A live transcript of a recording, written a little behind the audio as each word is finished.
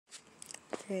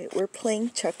Okay, we're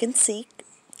playing Chuck and Seek.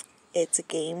 It's a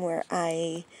game where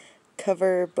I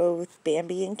cover both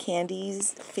Bambi and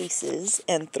Candy's faces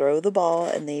and throw the ball,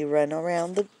 and they run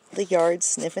around the yard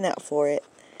sniffing out for it.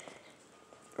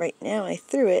 Right now I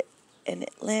threw it, and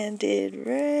it landed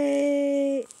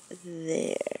right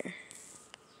there.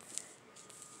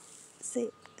 See,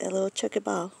 that little chucky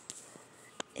ball.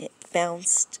 It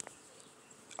bounced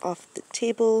off the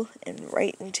table and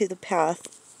right into the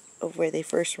path of where they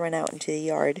first run out into the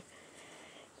yard.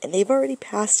 And they've already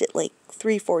passed it like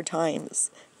 3-4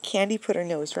 times. Candy put her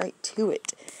nose right to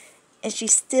it, and she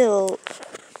still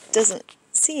doesn't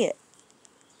see it.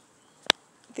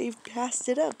 They've passed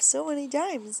it up so many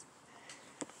times.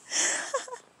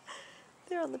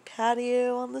 They're on the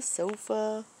patio, on the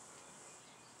sofa,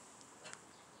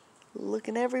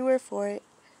 looking everywhere for it.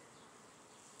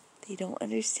 They don't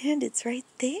understand it's right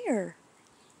there.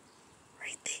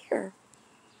 Right there.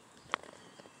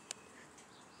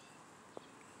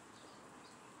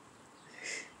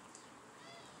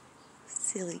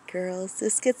 Silly girls.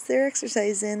 This gets their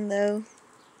exercise in, though.